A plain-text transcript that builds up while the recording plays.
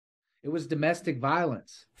It was domestic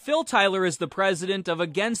violence. Phil Tyler is the president of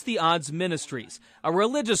Against the Odds Ministries, a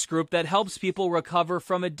religious group that helps people recover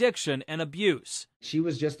from addiction and abuse. She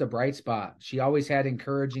was just a bright spot. She always had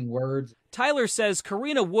encouraging words. Tyler says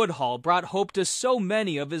Corinna Woodhull brought hope to so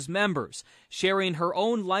many of his members, sharing her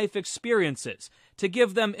own life experiences to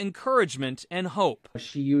give them encouragement and hope.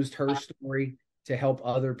 She used her story to help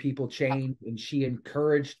other people change, and she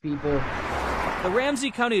encouraged people. The Ramsey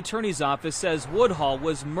County Attorney's Office says Woodhull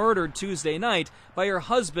was murdered Tuesday night by her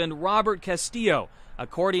husband, Robert Castillo.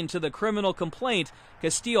 According to the criminal complaint,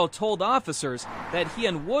 Castillo told officers that he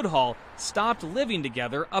and Woodhull stopped living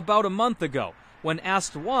together about a month ago. When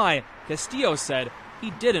asked why, Castillo said he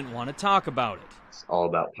didn't want to talk about it. It's all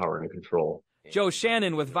about power and control. Joe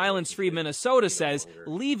Shannon with Violence Free Minnesota says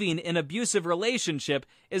leaving an abusive relationship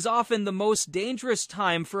is often the most dangerous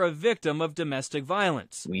time for a victim of domestic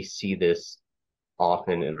violence. We see this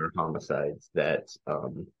often in our homicides, that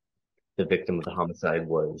the victim of the homicide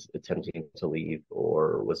was attempting to leave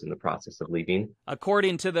or was in the process of leaving.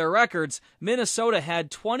 According to their records, Minnesota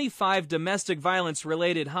had 25 domestic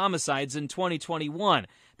violence-related homicides in 2021.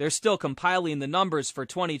 They're still compiling the numbers for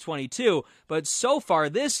 2022, but so far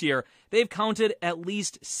this year, they've counted at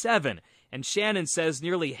least 7. And Shannon says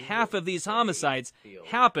nearly half of these homicides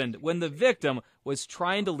happened when the victim was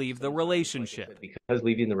trying to leave the relationship. Because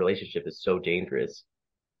leaving the relationship is so dangerous,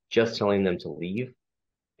 just telling them to leave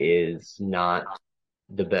is not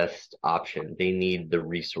the best option. They need the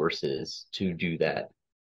resources to do that.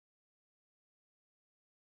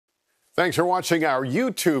 Thanks for watching our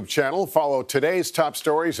YouTube channel. Follow today's top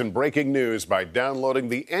stories and breaking news by downloading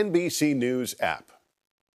the NBC News app.